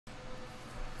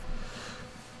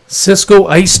Cisco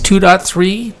ISE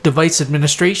 2.3 Device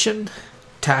Administration,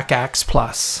 TACACS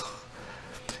Plus.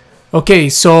 Okay,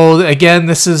 so again,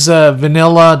 this is a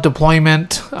vanilla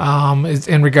deployment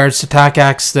in regards to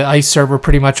TACACS. The ISE server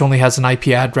pretty much only has an IP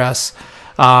address.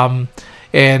 And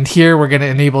here we're going to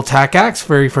enable TACACS,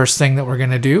 very first thing that we're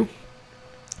going to do.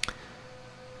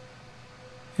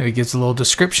 And it gives a little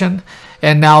description.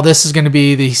 And now this is going to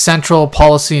be the central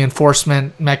policy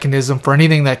enforcement mechanism for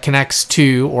anything that connects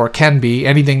to, or can be,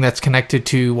 anything that's connected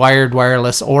to wired,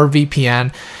 wireless, or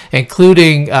VPN,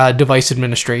 including device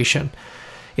administration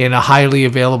in a highly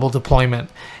available deployment.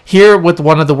 Here with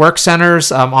one of the work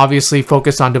centers, obviously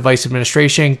focused on device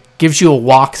administration, gives you a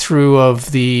walkthrough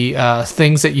of the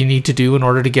things that you need to do in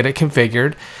order to get it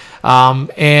configured.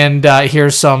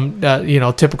 Here's some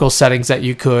typical settings that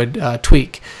you could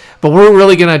tweak. But we're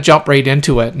really going to jump right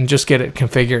into it and just get it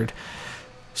configured.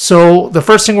 So the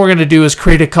first thing we're going to do is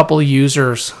create a couple of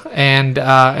users and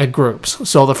groups.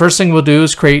 So the first thing we'll do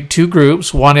is create two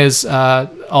groups. One is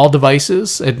all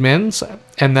devices admins,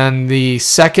 and then the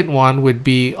second one would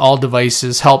be all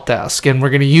devices help desk. And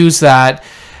we're going to use that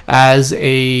as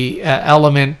a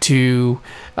element to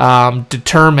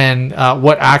determine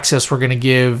what access we're going to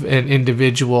give an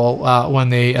individual when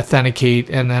they authenticate,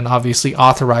 and then obviously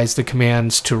authorize the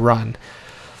commands to run.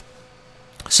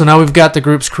 So now we've got the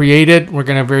groups created. We're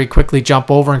going to very quickly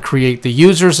jump over and create the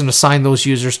users and assign those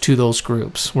users to those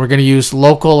groups. We're going to use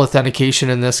local authentication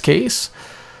in this case.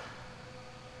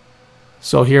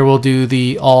 So here we'll do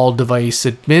the all device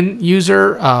admin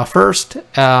user first,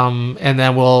 and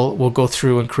then we'll go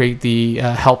through and create the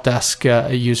help desk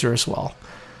user as well.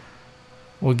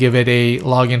 We'll give it a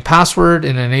login password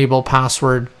and enable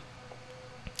password,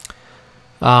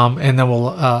 and then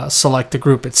we'll select the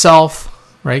group itself,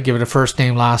 right? Give it a first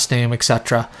name, last name,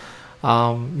 etc.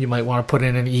 You might want to put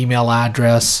in an email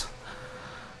address.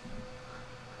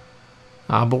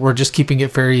 But we're just keeping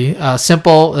it very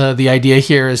simple. The idea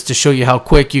here is to show you how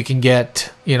quick you can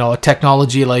get, a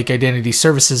technology like Identity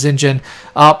Services Engine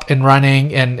up and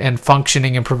running and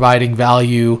functioning and providing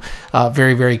value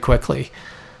very, very quickly,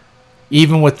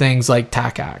 even with things like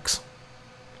TACACS.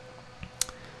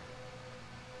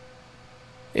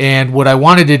 And what I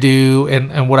wanted to do,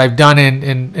 and what I've done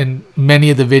in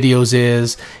many of the videos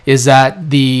is that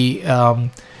the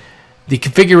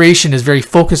configuration is very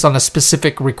focused on a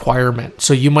specific requirement.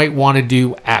 So you might want to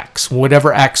do X,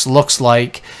 whatever X looks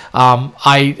like.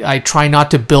 I try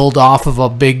not to build off of a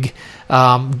big,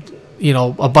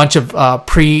 a bunch of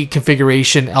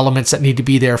pre-configuration elements that need to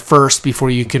be there first before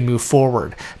you can move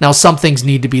forward. Now, some things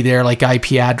need to be there, like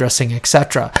IP addressing,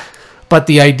 etc. But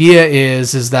the idea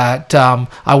is that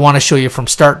I want to show you from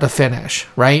start to finish,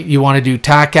 right? You want to do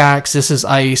TACACS. This is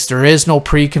ISE. There is no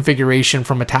pre-configuration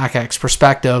from a TACACS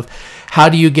perspective. How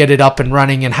do you get it up and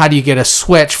running, and how do you get a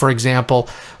switch, for example,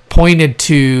 pointed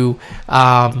to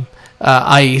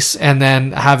ISE, and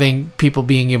then having people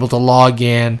being able to log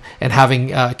in and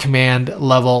having command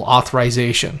level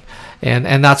authorization?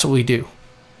 And that's what we do.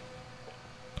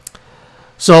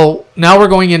 So now we're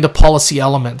going into policy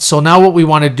elements. So now what we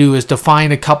want to do is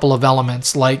define a couple of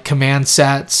elements like command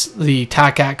sets, the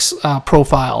TACACS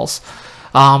profiles.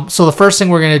 So the first thing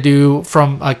we're going to do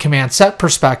from a command set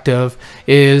perspective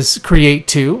is create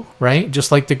two, right?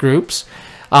 Just like the groups.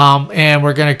 And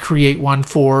we're going to create one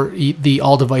for the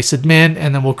all device admin,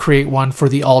 and then we'll create one for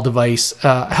the all device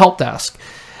help desk.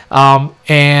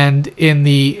 And in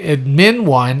the admin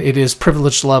one, it is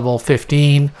privilege level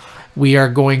 15. We are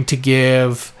going to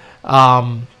give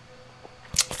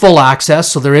full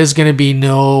access, so there is going to be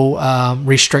no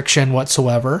restriction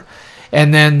whatsoever.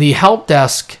 And then the help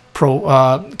desk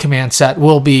command set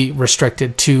will be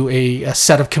restricted to a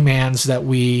set of commands that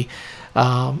we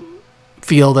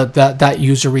feel that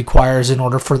user requires in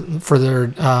order for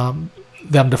them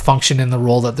to function in the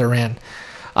role that they're in.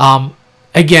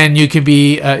 Again, you could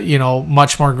be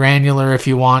much more granular if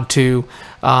you want to.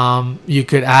 You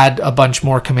could add a bunch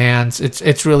more commands.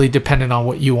 It's really dependent on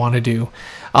what you want to do.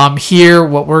 Here,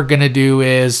 what we're going to do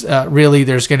is really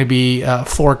there's going to be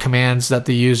 4 commands that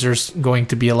the user's going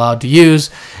to be allowed to use,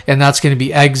 and that's going to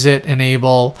be exit,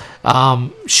 enable,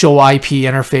 show IP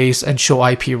interface, and show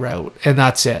IP route, and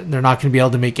that's it. They're not going to be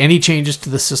able to make any changes to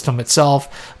the system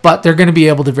itself, but they're going to be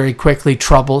able to very quickly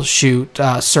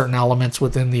troubleshoot certain elements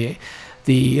within the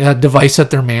device that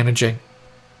they're managing.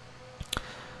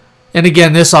 And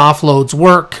again, this offloads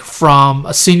work from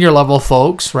senior level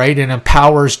folks, right, and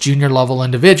empowers junior level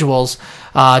individuals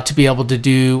to be able to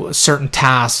do certain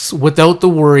tasks without the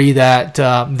worry that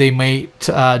they might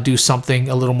do something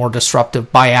a little more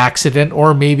disruptive by accident,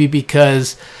 or maybe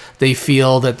because they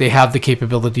feel that they have the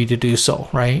capability to do so,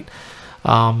 right?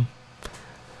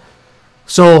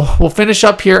 So we'll finish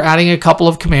up here adding a couple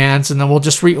of commands, and then we'll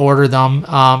just reorder them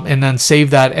and then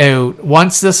save that out.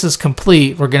 Once this is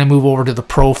complete, we're going to move over to the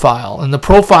profile. And the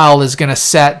profile is going to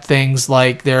set things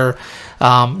like their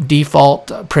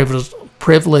default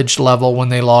privilege level when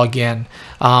they log in.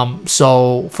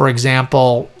 So for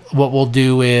example, what we'll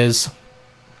do is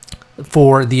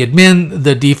for the admin,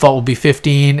 the default will be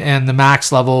 15 and the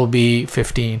max level will be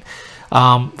 15.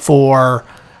 For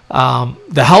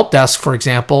the help desk, for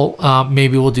example,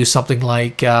 maybe we'll do something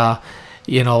like,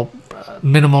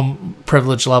 minimum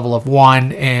privilege level of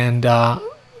 1 and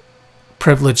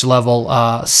privilege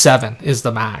level 7 is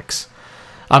the max.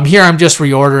 Here I'm just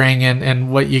reordering, and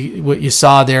what you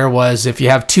saw there was if you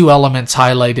have two elements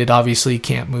highlighted, obviously you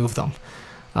can't move them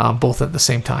both at the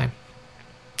same time.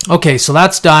 Okay, so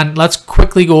that's done. Let's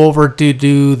quickly go over to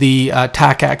do the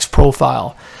TACACS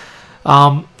profile.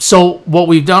 So what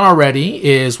we've done already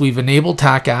is we've enabled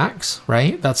TACACS,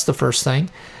 right? That's the first thing.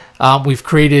 We've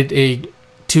created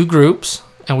two groups,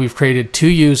 and we've created 2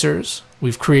 users.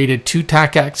 We've created 2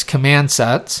 TACACS command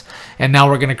sets, and now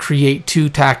we're going to create 2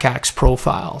 TACACS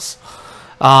profiles.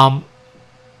 And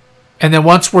then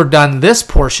once we're done this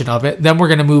portion of it, then we're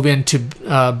going to move into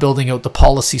building out the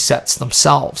policy sets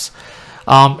themselves.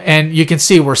 And you can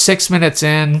see we're 6 minutes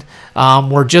in.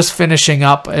 We're just finishing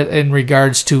up in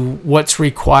regards to what's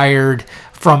required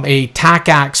from a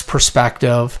TACACS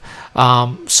perspective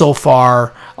so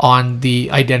far on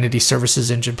the Identity Services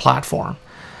Engine platform.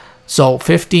 So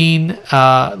 15,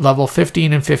 level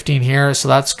 15 and 15 here, so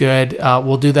that's good.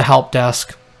 We'll do the help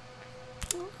desk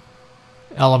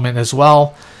element as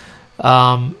well.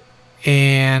 And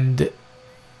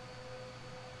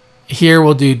here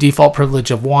we'll do default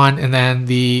privilege of 1 and then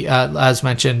the, as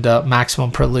mentioned,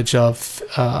 maximum privilege of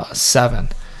 7.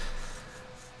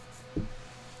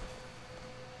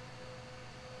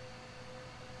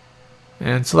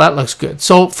 And so that looks good.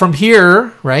 So from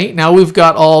here, right, now we've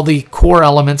got all the core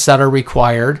elements that are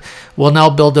required. We'll now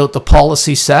build out the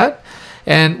policy set.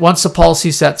 And once the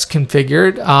policy set's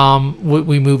configured,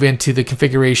 we move into the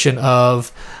configuration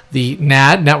of the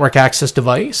NAD, network access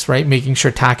device, right, making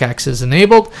sure TACACS is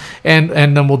enabled, and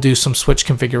then we'll do some switch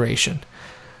configuration.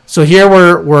 So here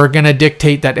we're going to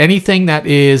dictate that anything that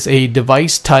is a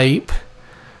device type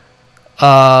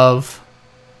of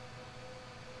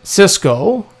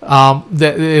Cisco,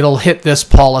 that it'll hit this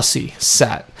policy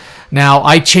set. Now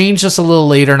I change this a little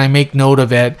later and I make note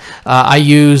of it. I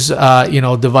use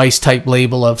device type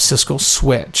label of Cisco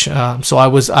switch. So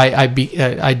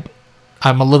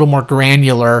I'm a little more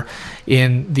granular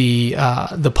in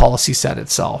the policy set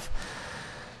itself.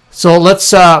 So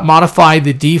let's modify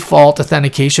the default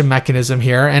authentication mechanism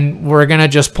here, and we're going to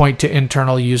just point to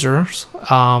internal users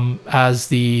as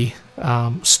the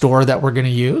store that we're going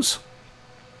to use.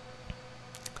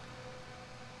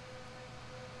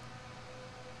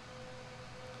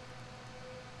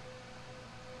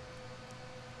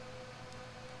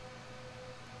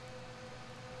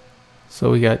 So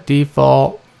we got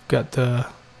default, got the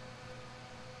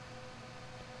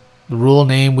rule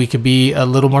name. We could be a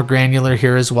little more granular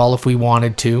here as well if we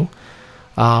wanted to.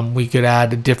 We could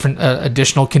add different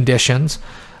additional conditions.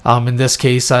 In this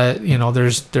case,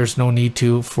 there's no need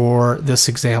to for this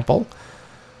example.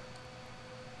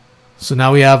 So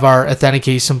now we have our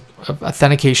authentication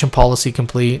policy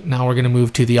complete. Now we're going to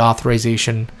move to the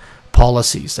authorization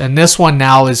policies, and this one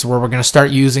now is where we're going to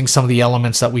start using some of the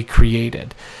elements that we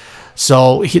created.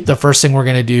 So the first thing we're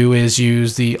going to do is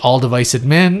use the all device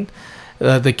admin.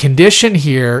 The condition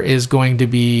here is going to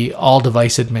be all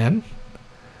device admin.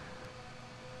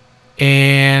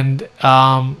 And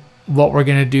what we're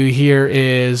going to do here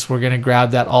is we're going to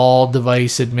grab that all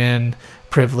device admin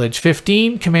privilege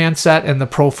 15 command set and the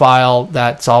profile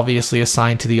that's obviously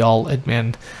assigned to the all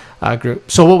admin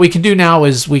group. So what we can do now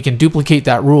is we can duplicate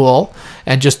that rule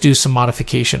and just do some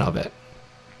modification of it.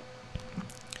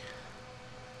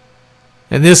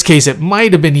 In this case, it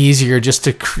might have been easier just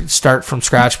to start from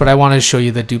scratch, but I wanted to show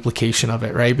you the duplication of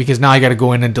it, right? Because now I got to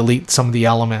go in and delete some of the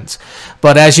elements.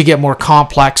 But as you get more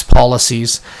complex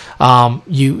policies, or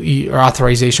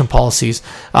authorization policies,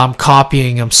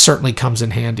 copying them certainly comes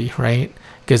in handy, right?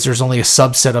 Because there's only a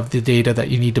subset of the data that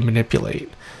you need to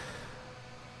manipulate.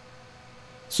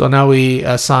 So now we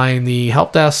assign the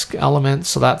help desk element,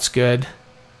 so that's good.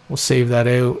 We'll save that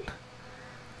out.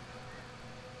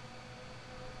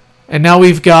 And now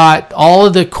we've got all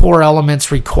of the core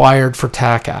elements required for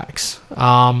TACACS.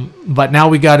 But now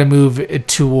we got to move it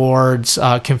towards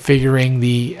configuring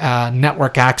the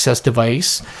network access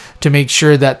device to make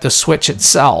sure that the switch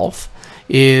itself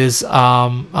is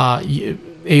able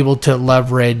to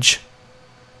leverage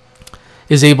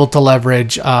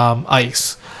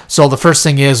ISE. So the first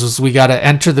thing is we got to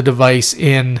enter the device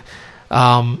in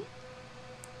enter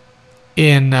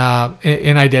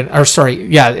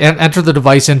the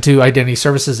device into Identity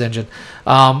Services Engine.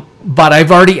 But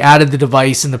I've already added the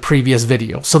device in the previous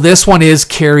video. So this one is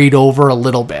carried over a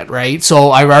little bit, right?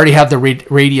 So I already have the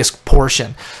radius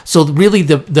portion. So really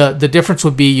the difference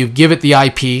would be you give it the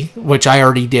IP, which I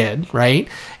already did, right?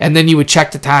 And then you would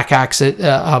check the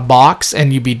TACACS box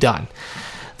and you'd be done.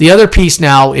 The other piece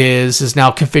now is now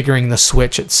configuring the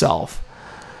switch itself.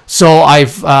 So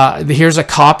here's a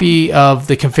copy of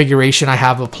the configuration I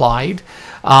have applied.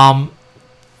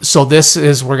 So this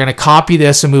is, we're going to copy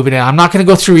this and move it in. I'm not going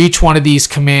to go through each one of these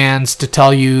commands to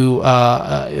tell you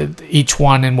each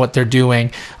one and what they're doing.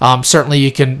 Certainly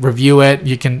you can review it.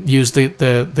 You can use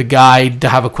the guide to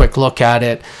have a quick look at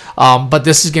it. But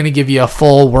this is going to give you a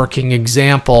full working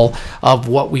example of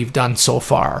what we've done so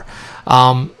far.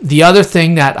 The other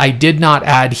thing that I did not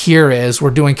add here is we're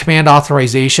doing command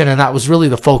authorization, and that was really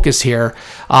the focus here.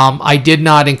 I did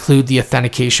not include the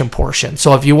authentication portion.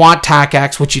 So if you want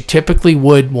TACACS, which you typically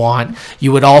would want,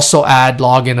 you would also add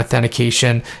login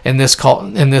authentication, in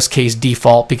this case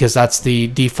default, because that's the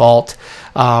default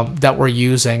that we're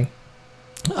using.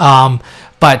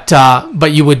 But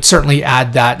you would certainly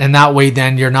add that, and that way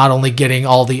then you're not only getting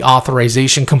all the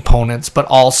authorization components, but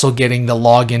also getting the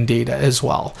login data as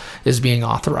well as being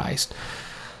authorized.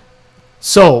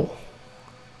 So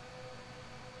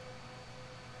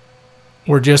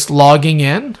we're just logging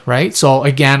in, right? So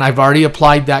again, I've already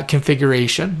applied that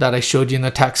configuration that I showed you in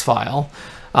the text file,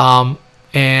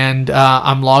 and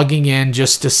I'm logging in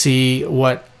just to see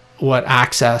what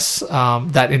access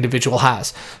that individual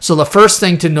has. So the first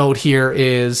thing to note here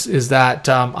is that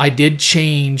I did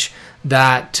change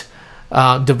that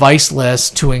device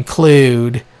list to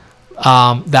include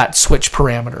that switch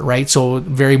parameter, right? So a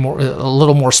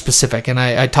little more specific, and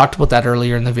I talked about that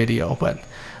earlier in the video, but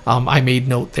I made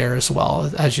note there as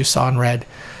well, as you saw in red.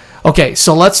 Okay,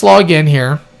 so let's log in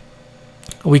here.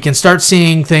 We can start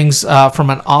seeing things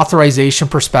from an authorization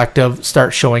perspective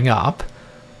start showing up.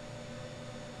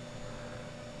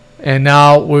 And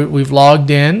now we've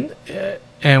logged in,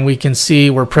 and we can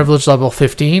see we're privilege level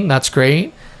 15. That's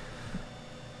great.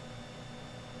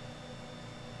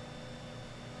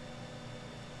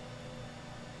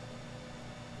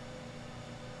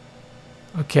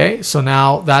 Okay, so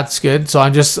now that's good. So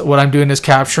what I'm doing is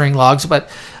capturing logs, but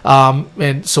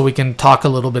and so we can talk a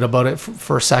little bit about it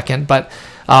for a second. But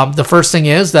the first thing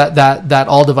is that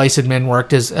all device admin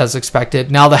worked as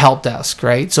expected. Now the help desk,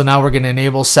 right? So now we're going to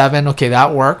enable 7. Okay,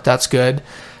 that worked. That's good.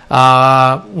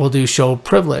 We'll do show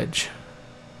privilege.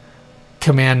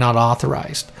 Command not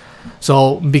authorized.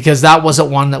 So because that wasn't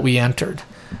one that we entered.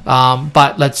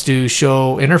 But let's do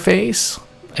show interface.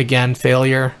 Again,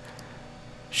 failure.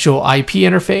 Show IP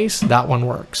interface. That one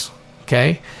works.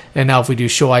 Okay. And now if we do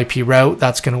show IP route,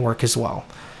 that's going to work as well.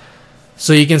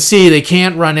 So you can see they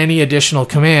can't run any additional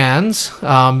commands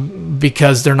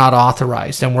because they're not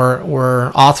authorized, and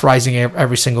we're authorizing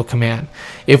every single command.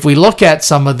 If we look at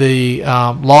some of the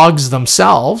logs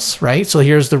themselves, right? So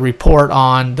here's the report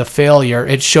on the failure.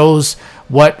 It shows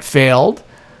what failed,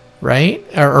 right?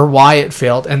 Or why it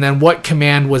failed, and then what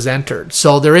command was entered.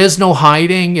 So there is no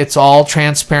hiding. It's all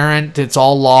transparent. It's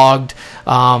all logged.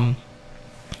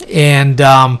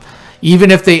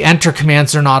 Even if they enter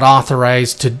commands they're not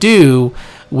authorized to do,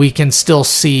 we can still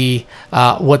see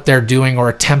what they're doing or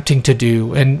attempting to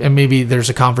do, and maybe there's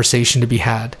a conversation to be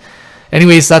had.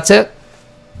 Anyways, that's it.